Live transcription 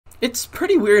It's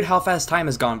pretty weird how fast time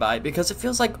has gone by, because it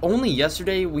feels like only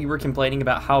yesterday we were complaining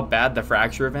about how bad the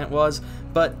Fracture event was,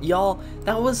 but y'all,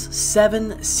 that was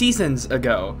 7 seasons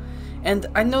ago. And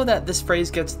I know that this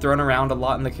phrase gets thrown around a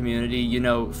lot in the community, you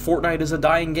know, Fortnite is a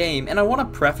dying game, and I want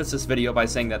to preface this video by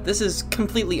saying that this is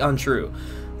completely untrue.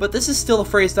 But this is still a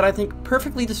phrase that I think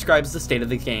perfectly describes the state of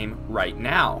the game right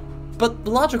now. But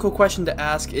the logical question to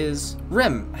ask is,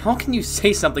 Rim, how can you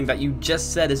say something that you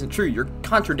just said isn't true? You're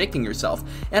contradicting yourself.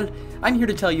 And I'm here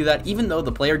to tell you that even though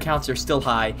the player counts are still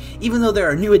high, even though there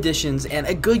are new additions and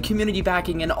a good community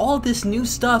backing and all this new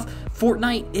stuff,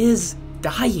 Fortnite is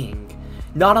dying.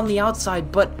 Not on the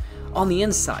outside, but on the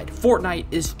inside. Fortnite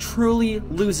is truly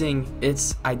losing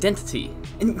its identity.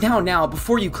 And now,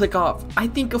 before you click off, I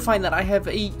think you'll find that I have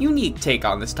a unique take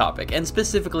on this topic, and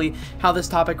specifically how this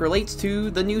topic relates to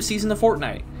the new season of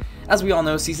Fortnite. As we all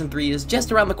know, Season 3 is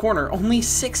just around the corner, only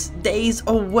 6 days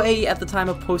away at the time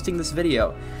of posting this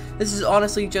video. This is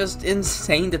honestly just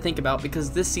insane to think about because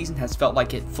this season has felt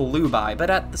like it flew by, but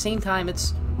at the same time,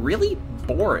 it's really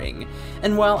boring.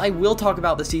 And while I will talk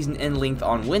about the season in length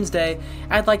on Wednesday,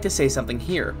 I'd like to say something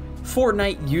here.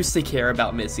 Fortnite used to care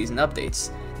about mid-season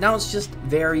updates. Now it's just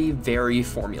very, very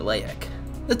formulaic.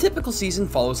 The typical season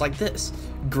follows like this.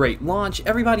 Great launch,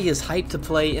 everybody is hyped to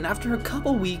play, and after a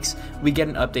couple weeks, we get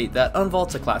an update that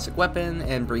unvaults a classic weapon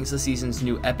and brings the season's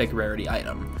new epic rarity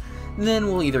item. Then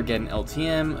we'll either get an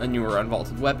LTM, a newer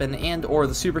unvaulted weapon, and or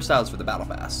the super styles for the battle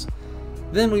pass.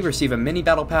 Then we receive a mini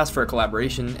battle pass for a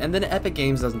collaboration, and then Epic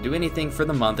Games doesn't do anything for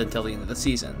the month until the end of the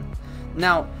season.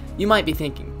 Now, you might be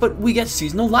thinking, but we get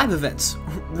seasonal live events.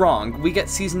 Wrong, we get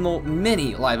seasonal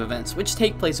mini live events, which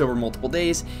take place over multiple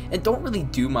days and don't really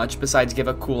do much besides give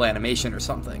a cool animation or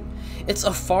something. It's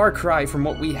a far cry from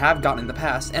what we have gotten in the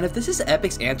past, and if this is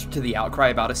Epic's answer to the outcry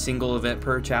about a single event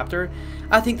per chapter,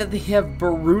 I think that they have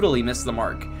brutally missed the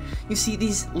mark. You see,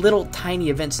 these little tiny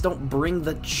events don't bring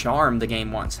the charm the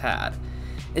game once had.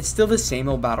 It's still the same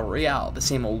old battle royale, the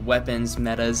same old weapons,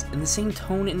 metas, and the same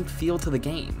tone and feel to the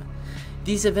game.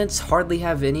 These events hardly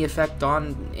have any effect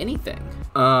on anything.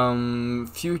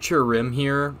 Future Rim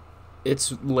here.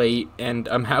 It's late, and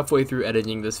I'm halfway through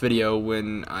editing this video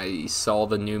when I saw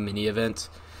the new mini event.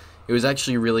 It was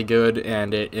actually really good,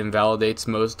 and it invalidates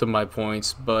most of my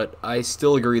points, but I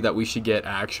still agree that we should get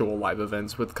actual live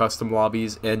events with custom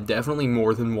lobbies, and definitely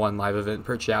more than one live event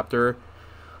per chapter.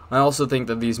 I also think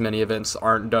that these mini events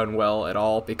aren't done well at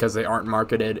all because they aren't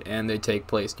marketed and they take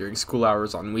place during school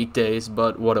hours on weekdays,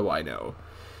 but what do I know?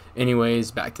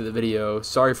 Anyways, back to the video.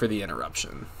 Sorry for the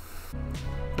interruption.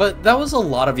 But that was a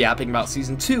lot of yapping about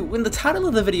Season 2 when the title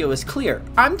of the video is clear.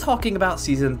 I'm talking about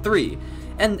Season 3.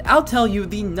 And I'll tell you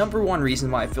the #1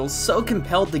 reason why I feel so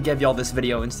compelled to give y'all this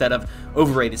video instead of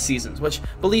overrated seasons, which,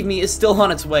 believe me, is still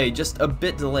on its way, just a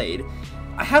bit delayed.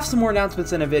 I have some more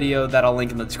announcements in a video that I'll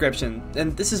link in the description,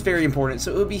 and this is very important,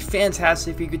 so it would be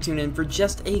fantastic if you could tune in for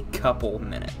just a couple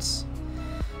minutes.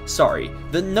 Sorry,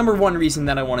 the #1 reason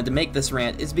that I wanted to make this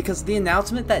rant is because of the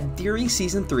announcement that during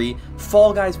Season 3,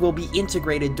 Fall Guys will be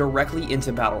integrated directly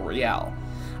into Battle Royale.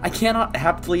 I cannot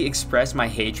aptly express my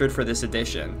hatred for this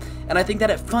addition, and I think that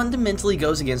it fundamentally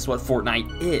goes against what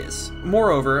Fortnite is.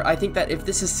 Moreover, I think that if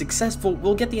this is successful,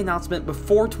 we'll get the announcement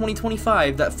before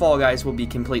 2025 that Fall Guys will be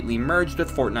completely merged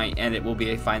with Fortnite and it will be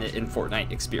a Find It in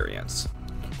Fortnite experience.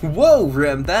 Whoa,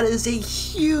 Rim, that is a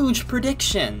huge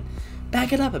prediction!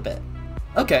 Back it up a bit.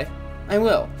 Okay, I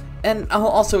will, and I'll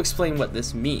also explain what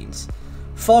this means.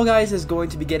 Fall Guys is going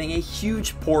to be getting a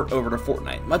huge port over to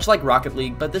Fortnite, much like Rocket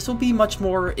League, but this will be much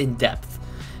more in-depth.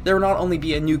 There will not only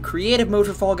be a new creative mode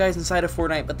for Fall Guys inside of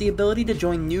Fortnite, but the ability to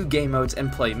join new game modes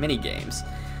and play mini-games.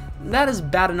 That is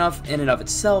bad enough in and of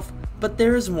itself, but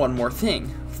there is one more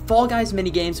thing. Fall Guys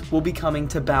mini-games will be coming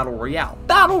to Battle Royale.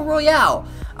 Battle Royale!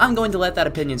 I'm going to let that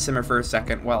opinion simmer for a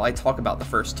second while I talk about the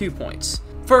first 2 points.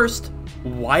 First,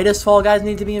 why does Fall Guys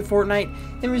need to be in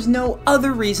Fortnite? There is no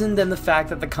other reason than the fact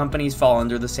that the companies fall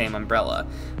under the same umbrella.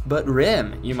 But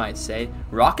Rim, you might say,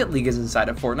 Rocket League is inside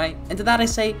of Fortnite, and to that I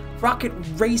say, Rocket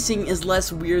Racing is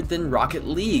less weird than Rocket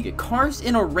League. Cars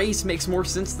in a race makes more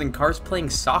sense than cars playing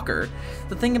soccer.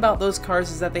 The thing about those cars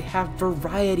is that they have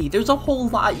variety. There's a whole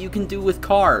lot you can do with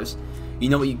cars. You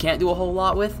know what you can't do a whole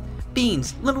lot with?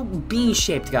 Beans, little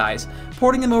bean-shaped guys.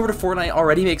 Porting them over to Fortnite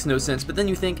already makes no sense, but then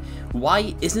you think,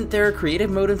 why isn't there a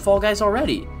creative mode in Fall Guys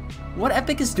already? What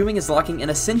Epic is doing is locking an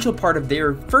essential part of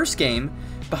their first game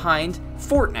behind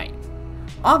Fortnite.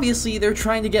 Obviously, they're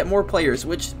trying to get more players,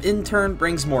 which in turn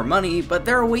brings more money, but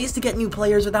there are ways to get new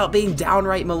players without being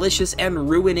downright malicious and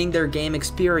ruining their game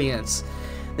experience.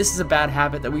 This is a bad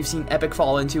habit that we've seen Epic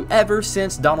fall into ever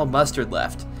since Donald Mustard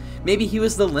left. Maybe he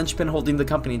was the linchpin holding the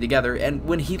company together, and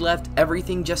when he left,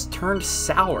 everything just turned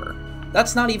sour.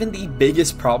 That's not even the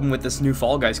biggest problem with this new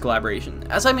Fall Guys collaboration.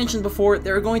 As I mentioned before,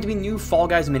 there are going to be new Fall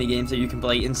Guys minigames that you can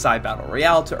play inside Battle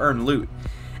Royale to earn loot.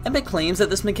 Epic claims that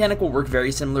this mechanic will work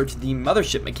very similar to the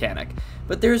Mothership mechanic,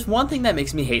 but there's one thing that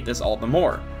makes me hate this all the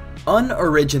more: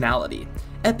 unoriginality.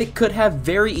 Epic could have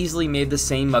very easily made the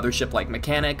same Mothership-like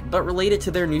mechanic, but relate it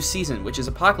to their new season, which is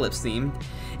Apocalypse themed,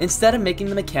 instead of making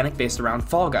the mechanic based around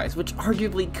Fall Guys, which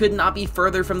arguably could not be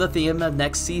further from the theme of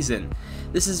next season.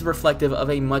 This is reflective of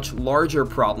a much larger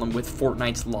problem with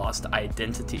Fortnite's lost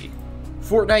identity.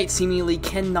 Fortnite seemingly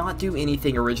cannot do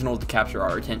anything original to capture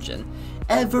our attention.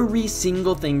 Every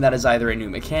single thing that is either a new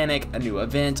mechanic, a new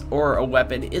event, or a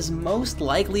weapon is most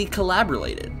likely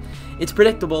collaborated. It's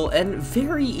predictable and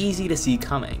very easy to see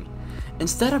coming.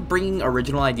 Instead of bringing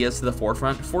original ideas to the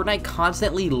forefront, Fortnite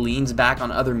constantly leans back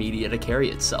on other media to carry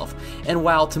itself. And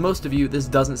while to most of you this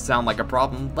doesn't sound like a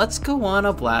problem, let's go on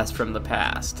a blast from the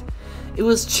past. It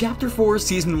was Chapter 4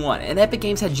 Season 1, and Epic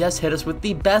Games had just hit us with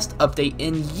the best update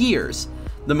in years,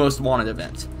 the Most Wanted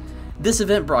event. This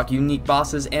event brought unique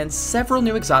bosses and several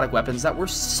new exotic weapons that were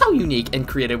so unique and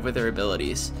creative with their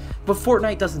abilities. But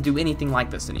Fortnite doesn't do anything like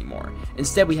this anymore.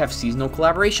 Instead, we have seasonal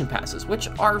collaboration passes, which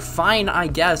are fine I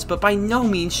guess, but by no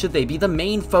means should they be the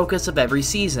main focus of every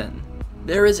season.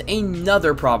 There is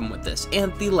another problem with this,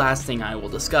 and the last thing I will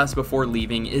discuss before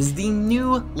leaving is the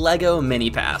new LEGO Mini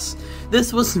Pass.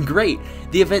 This was great.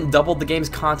 The event doubled the game's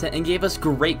content and gave us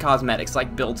great cosmetics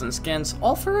like builds and skins,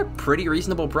 all for a pretty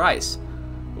reasonable price.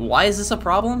 Why is this a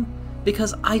problem?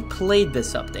 Because I played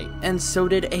this update, and so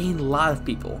did a lot of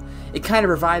people. It kind of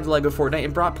revived LEGO Fortnite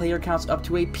and brought player counts up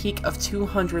to a peak of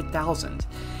 200,000.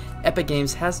 Epic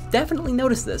Games has definitely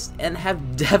noticed this, and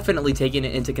have definitely taken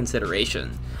it into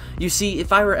consideration. You see,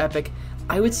 if I were Epic,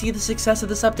 I would see the success of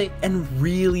this update and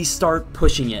really start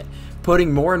pushing it,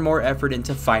 putting more and more effort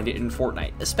into Find It in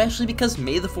Fortnite, especially because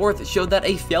May the 4th showed that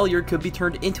a failure could be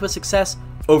turned into a success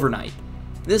overnight.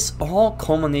 This all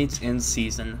culminates in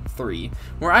Season 3,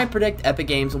 where I predict Epic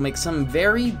Games will make some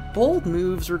very bold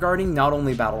moves regarding not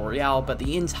only Battle Royale, but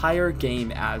the entire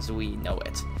game as we know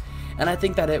it. And I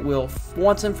think that it will,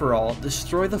 once and for all,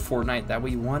 destroy the Fortnite that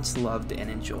we once loved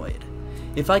and enjoyed.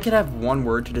 If I could have one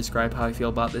word to describe how I feel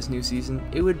about this new season,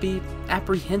 it would be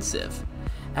apprehensive.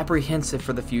 Apprehensive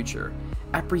for the future.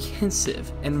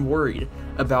 Apprehensive and worried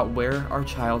about where our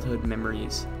childhood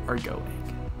memories are going.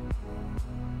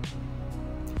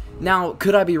 Now,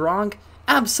 could I be wrong?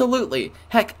 Absolutely!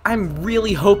 Heck, I'm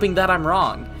really hoping that I'm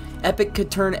wrong. Epic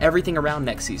could turn everything around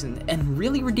next season and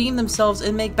really redeem themselves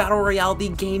and make Battle Royale the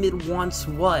game it once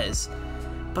was.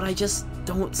 But I just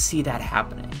don't see that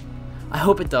happening. I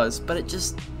hope it does, but it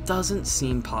just doesn't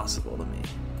seem possible to me.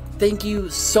 Thank you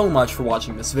so much for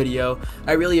watching this video.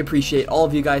 I really appreciate all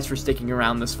of you guys for sticking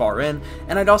around this far in,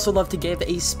 and I'd also love to give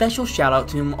a special shout out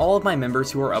to all of my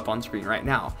members who are up on screen right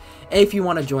now. And if you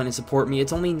want to join and support me,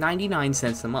 it's only 99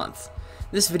 cents a month.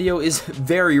 This video is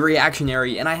very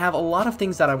reactionary, and I have a lot of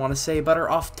things that I want to say but are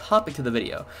off topic to the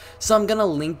video, so I'm gonna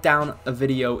link down a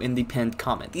video in the pinned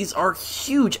comment. These are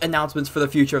huge announcements for the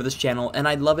future of this channel, and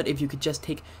I'd love it if you could just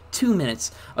take 2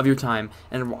 minutes of your time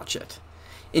and watch it.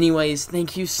 Anyways,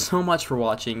 thank you so much for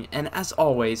watching, and as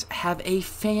always, have a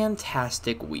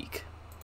fantastic week.